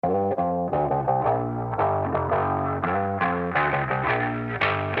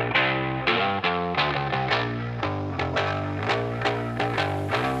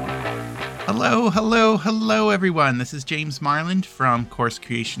Hello, everyone. This is James Marland from Course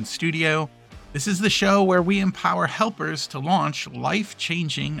Creation Studio. This is the show where we empower helpers to launch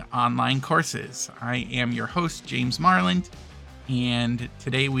life-changing online courses. I am your host, James Marland, and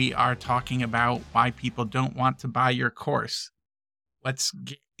today we are talking about why people don't want to buy your course. Let's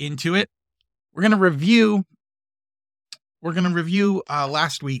get into it. We're going to review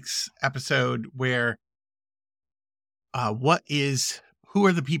last week's episode where who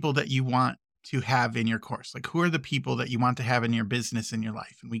are the people that you want to have in your course? Like, who are the people that you want to have in your business, in your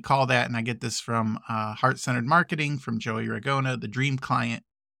life? And we call that, and I get this from Heart-Centered Marketing from Joey Ragona, the dream client.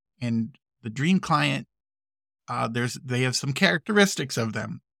 And the dream client, they have some characteristics of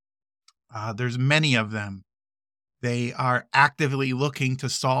them. There's many of them. They are actively looking to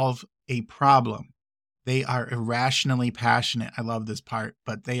solve a problem. They are irrationally passionate. I love this part,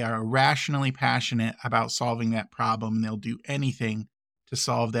 but they are irrationally passionate about solving that problem, and they'll do anything to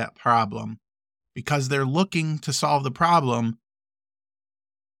solve that problem. Because they're looking to solve the problem,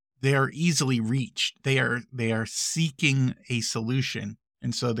 they are easily reached. They are seeking a solution,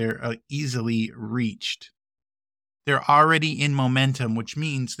 and so they're easily reached. They're already in momentum, which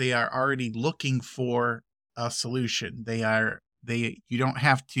means they are already looking for a solution. You don't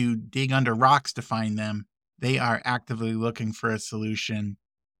have to dig under rocks to find them. They are actively looking for a solution.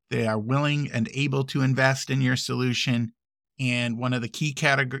 They are willing and able to invest in your solution. And one of the key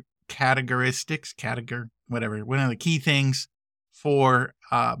one of the key things for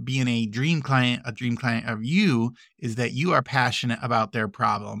being a dream client of you, is that you are passionate about their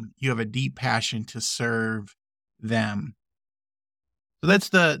problem. You have a deep passion to serve them. So that's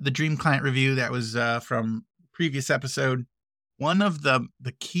the dream client review. That was from previous episode. One of the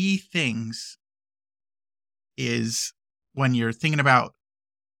key things is, when you're thinking about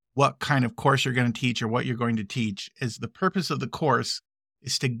what kind of course you're going to teach or what you're going to teach, is the purpose of the course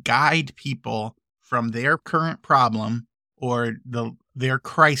is to guide people from their current problem or their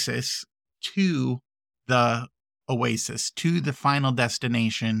crisis to the oasis, to the final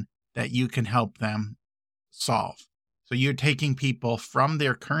destination that you can help them solve. So you're taking people from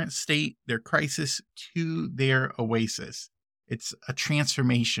their current state, their crisis, to their oasis. It's a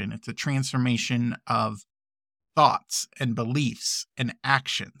transformation. It's a transformation of thoughts and beliefs and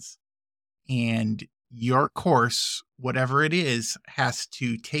actions. And your course, whatever it is, has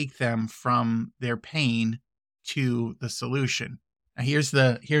to take them from their pain to the solution. Now here's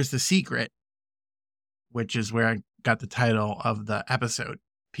the secret, which is where I got the title of the episode.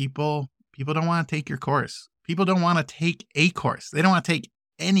 People don't want to take your course. People don't want to take a course. They don't want to take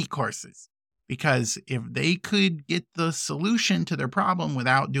any courses, because if they could get the solution to their problem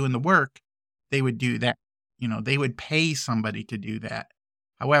without doing the work, they would do that. They would pay somebody to do that.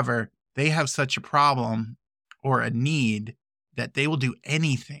 However, they have such a problem or a need that they will do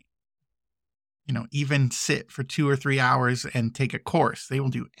anything. Even sit for 2 or 3 hours and take a course. They will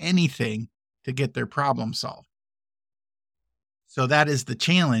do anything to get their problem solved. So that is the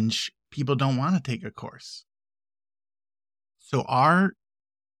challenge. People don't want to take a course. So our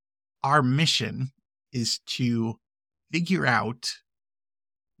mission is to figure out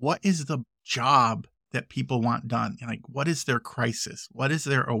what is the job that people want done. Like, what is their crisis? What is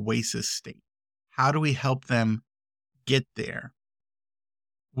their oasis state? How do we help them get there?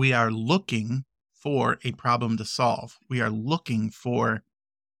 We are looking for a problem to solve. We are looking for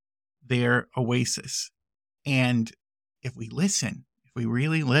their oasis. And if we listen, if we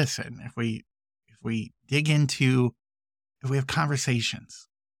really listen, if we dig into, if we have conversations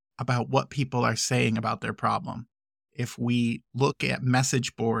about what people are saying about their problem, if we look at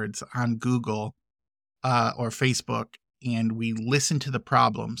message boards on Google or Facebook, and we listen to the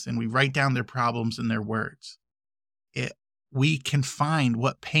problems and we write down their problems in their words, we can find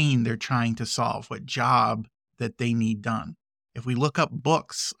what pain they're trying to solve, what job that they need done. If we look up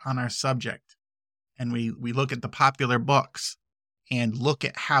books on our subject, and we look at the popular books and look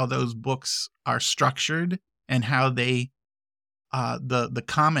at how those books are structured, and how they the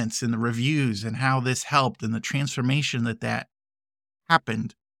comments and the reviews, and how this helped, and the transformation that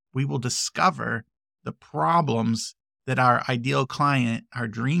happened, we will discover the problems that our ideal client, our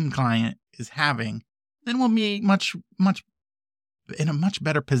dream client, is having. Then we'll be in a much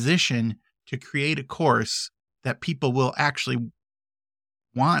better position to create a course that people will actually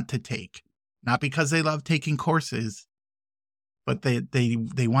want to take. Not because they love taking courses, but they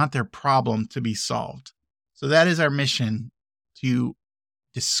want their problem to be solved. So that is our mission, to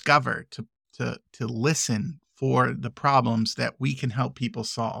discover, to listen for the problems that we can help people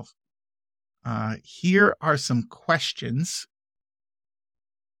solve. Here are some questions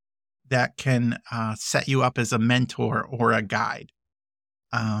that can set you up as a mentor or a guide.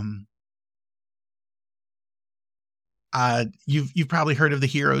 You've probably heard of the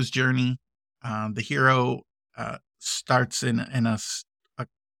hero's journey. The hero starts in a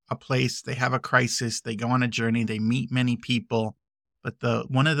a place. They have a crisis. They go on a journey. They meet many people, but the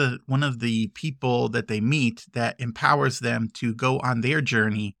one of the people that they meet that empowers them to go on their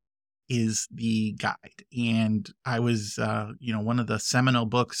journey is the guide. And I was, one of the seminal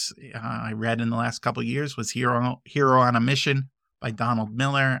books I read in the last couple of years was Hero on a Mission by Donald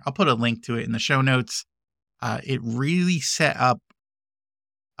Miller. I'll put a link to it in the show notes. It really set up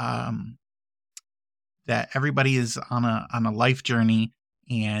um, that everybody is on a life journey,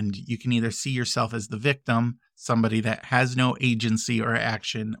 and you can either see yourself as the victim, somebody that has no agency or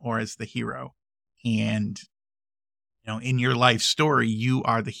action, or as the hero. And in your life story, you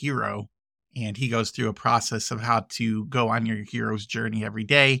are the hero, and he goes through a process of how to go on your hero's journey every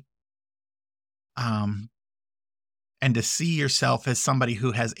day. Um, and to see yourself as somebody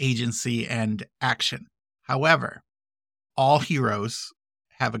who has agency and action. However, all heroes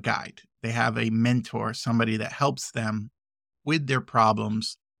have a guide. They have a mentor, somebody that helps them with their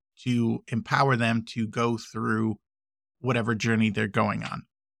problems to empower them to go through whatever journey they're going on.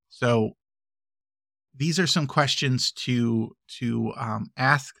 So these are some questions to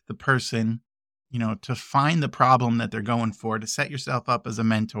ask the person, to find the problem that they're going for, to set yourself up as a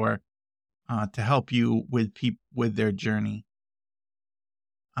mentor, to help you with their journey.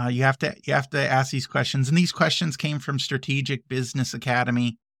 You have to ask these questions, and these questions came from Strategic Business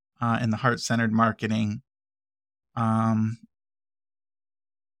Academy and the Heart Centered Marketing.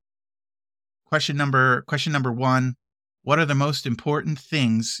 Question number one: what are the most important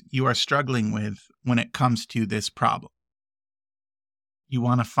things you are struggling with when it comes to this problem? You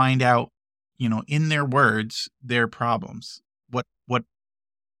want to find out, in their words, their problems. What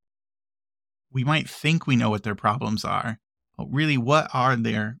we might think we know what their problems are, but really, what are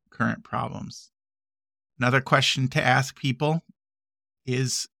their current problems? Another question to ask people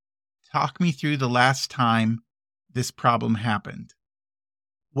is, talk me through the last time this problem happened.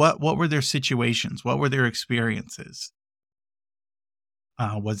 What were their situations? What were their experiences?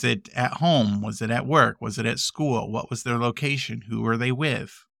 Was it at home? Was it at work? Was it at school? What was their location? Who were they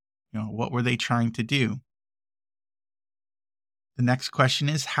with? What were they trying to do? The next question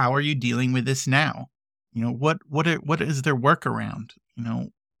is, how are you dealing with this now? What is their workaround?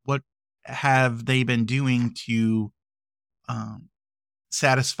 What have they been doing to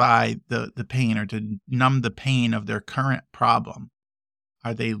satisfy the pain, or to numb the pain of their current problem?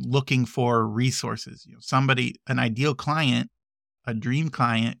 Are they looking for resources? An ideal client, a dream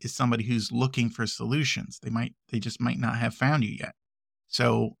client, is somebody who's looking for solutions. They just might not have found you yet.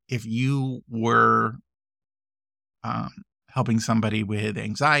 So if you were helping somebody with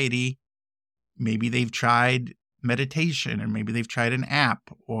anxiety, maybe they've tried meditation, or maybe they've tried an app,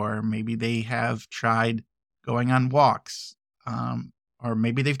 or maybe they have tried going on walks, or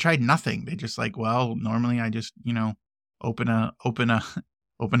maybe they've tried nothing. They just like, well, normally I just,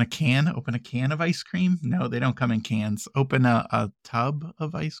 open a can of ice cream. No, they don't come in cans. Open a tub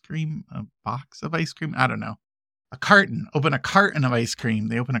of ice cream, a box of ice cream. I don't know. Open a carton of ice cream.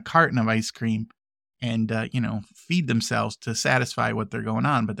 They open a carton of ice cream and, feed themselves to satisfy what they're going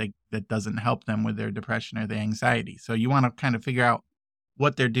on, but that doesn't help them with their depression or their anxiety. So you want to kind of figure out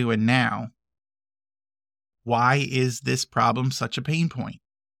what they're doing now. Why is this problem such a pain point?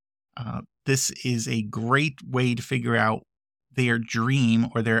 This is a great way to figure out their dream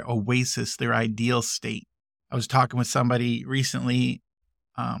or their oasis, their ideal state. I was talking with somebody recently,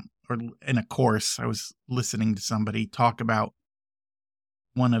 or in a course, I was listening to somebody talk about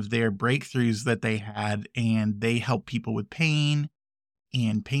one of their breakthroughs that they had, and they help people with pain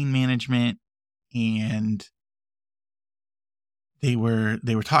and pain management. And they were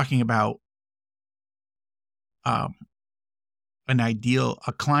talking about a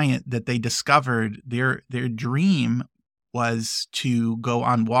client that they discovered their dream was to go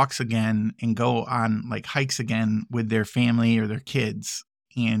on walks again and go on like hikes again with their family or their kids.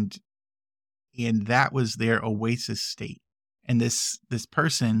 And that was their oasis state. And this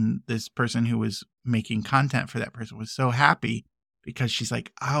person who was making content for that person was so happy, because she's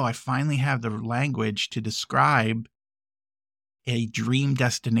like, oh, I finally have the language to describe a dream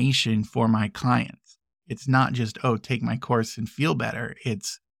destination for my clients. It's not just, oh, take my course and feel better.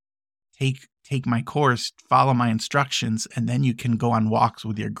 It's take my course, follow my instructions, and then you can go on walks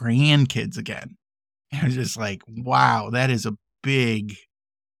with your grandkids again. And I was just like, wow, that is a big,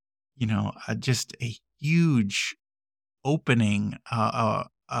 just a huge opening, a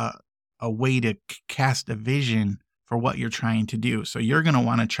way to cast a vision for what you're trying to do. So you're going to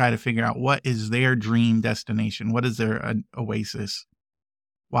want to try to figure out, what is their dream destination? What is their oasis?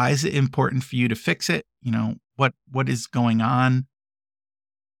 Why is it important for you to fix it? what is going on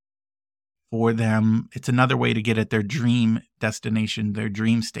for them. It's another way to get at their dream destination, their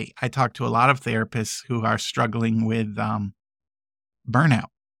dream state. I talk to a lot of therapists who are struggling with burnout.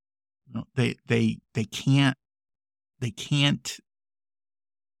 They can't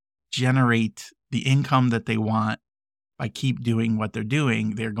generate the income that they want by keep doing what they're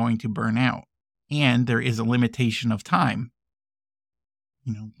doing. They're going to burn out, and there is a limitation of time.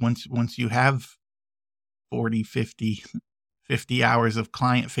 Once you have 40, 50 hours of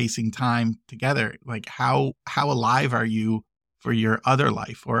client facing time together, like how alive are you for your other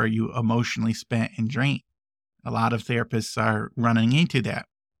life, or are you emotionally spent and drained? A lot of therapists are running into that.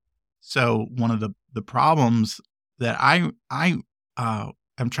 So one of the problems that I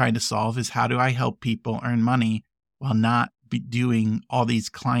am trying to solve is, how do I help people earn money while not be doing all these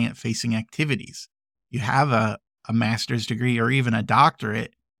client facing activities? You have a master's degree or even a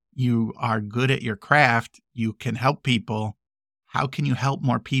doctorate. You are good at your craft. You can help people. How can you help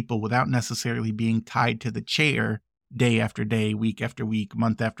more people without necessarily being tied to the chair day after day, week after week,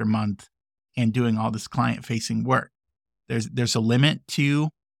 month after month, and doing all this client-facing work? There's a limit to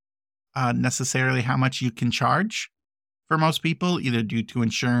necessarily how much you can charge for most people, either due to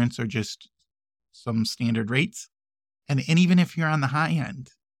insurance or just some standard rates. And even if you're on the high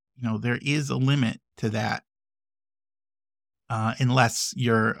end, there is a limit to that. Unless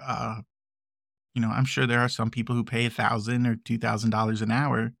you're, I'm sure there are some people who pay $1,000 or $2,000 an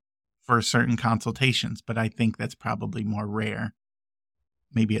hour for certain consultations, but I think that's probably more rare.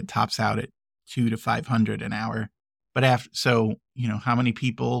 Maybe it tops out at $200 to $500 an hour. But how many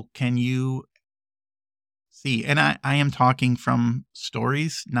people can you see? And I am talking from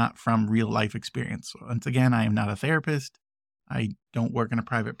stories, not from real life experience. Once again, I am not a therapist. I don't work in a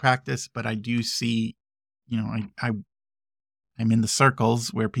private practice, but I do see, I'm in the circles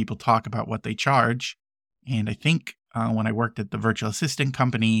where people talk about what they charge. And I think when I worked at the virtual assistant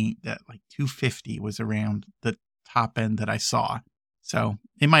company, that like $250 was around the top end that I saw. So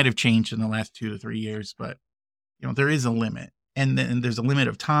it might have changed in the last 2 to 3 years, but there is a limit. And then there's a limit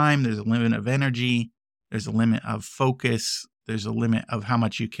of time, there's a limit of energy, there's a limit of focus, there's a limit of how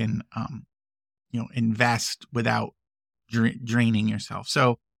much you can invest without draining yourself.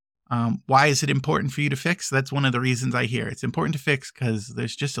 So why is it important for you to fix? That's one of the reasons I hear it's important to fix, because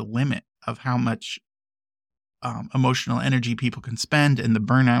there's just a limit of how much emotional energy people can spend, and the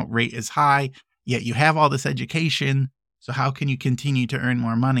burnout rate is high, yet you have all this education. So how can you continue to earn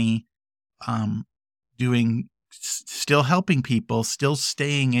more money still helping people, still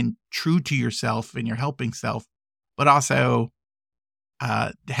staying in true to yourself and your helping self, but also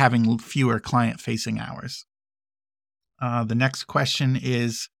having fewer client-facing hours? The next question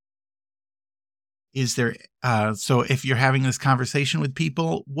is there, so if you're having this conversation with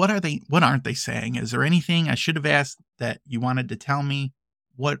people, what aren't they saying? Is there anything I should have asked that you wanted to tell me?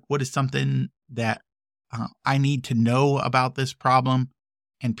 What is something that I need to know about this problem?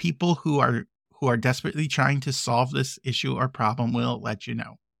 And people who are desperately trying to solve this issue or problem will let you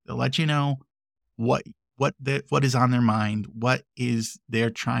know. They'll let you know what is on their mind, what is they're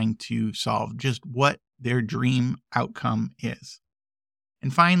trying to solve, just what their dream outcome is.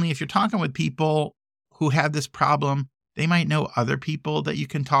 And finally, if you're talking with people who have this problem, they might know other people that you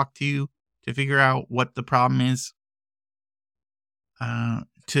can talk to figure out what the problem is.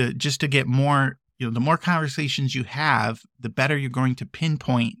 To get more, the more conversations you have, the better you're going to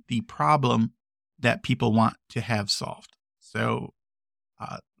pinpoint the problem that people want to have solved. So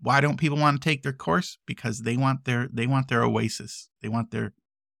why don't people want to take their course? Because they want their oasis. They want their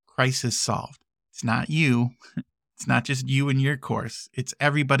crisis solved. It's not you. It's not just you and your course. It's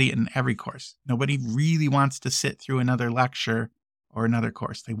everybody in every course. Nobody really wants to sit through another lecture or another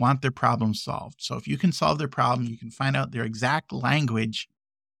course. They want their problem solved. So if you can solve their problem, you can find out their exact language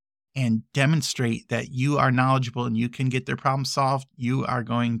and demonstrate that you are knowledgeable and you can get their problem solved, you are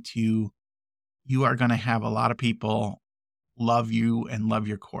going to have a lot of people love you and love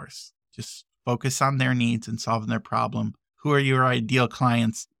your course. Just focus on their needs and solving their problem. Who are your ideal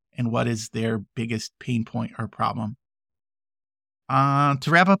clients, and what is their biggest pain point or problem? To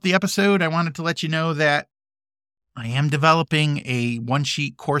wrap up the episode, I wanted to let you know that I am developing a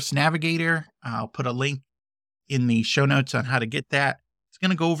one-sheet course navigator. I'll put a link in the show notes on how to get that. It's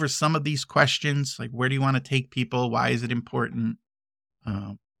going to go over some of these questions, like where do you want to take people? Why is it important?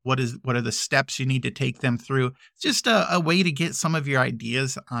 What are the steps you need to take them through? It's just a way to get some of your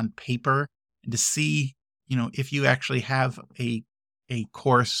ideas on paper and to see, if you actually have a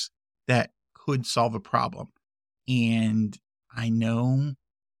course that could solve a problem. And I know,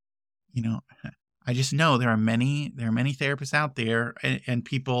 I just know there are many therapists out there and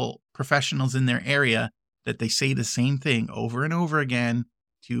people, professionals in their area that they say the same thing over and over again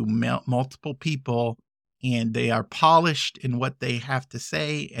to multiple people, and they are polished in what they have to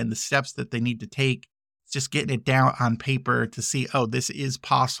say and the steps that they need to take. It's just getting it down on paper to see, oh, this is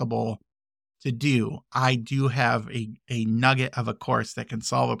possible to do. I do have a nugget of a course that can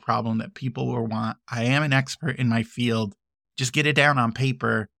solve a problem that people will want. I am an expert in my field. Just get it down on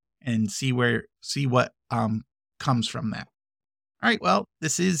paper and see what comes from that. All right. Well,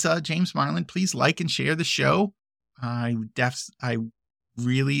 this is James Marlin. Please like and share the show. I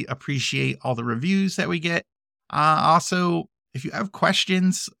really appreciate all the reviews that we get. Also, if you have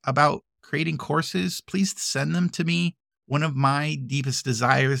questions about creating courses, please send them to me. One of my deepest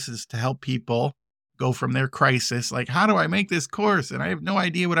desires is to help people go from their crisis, like, how do I make this course? And I have no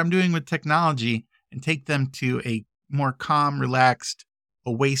idea what I'm doing with technology, and take them to a more calm, relaxed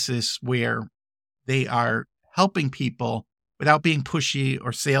oasis where they are helping people without being pushy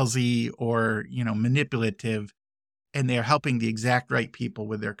or salesy or, manipulative. And they're helping the exact right people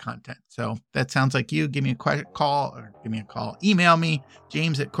with their content. So that sounds like you. Give me a call. Email me,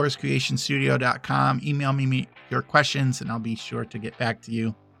 james@coursecreationstudio.com. Email me your questions, and I'll be sure to get back to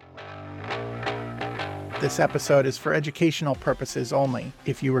you. This episode is for educational purposes only.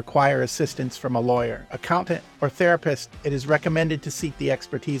 If you require assistance from a lawyer, accountant, or therapist, it is recommended to seek the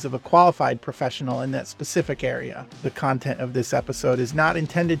expertise of a qualified professional in that specific area. The content of this episode is not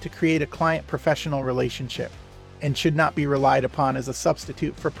intended to create a client-professional relationship and should not be relied upon as a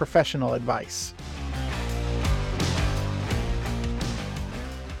substitute for professional advice.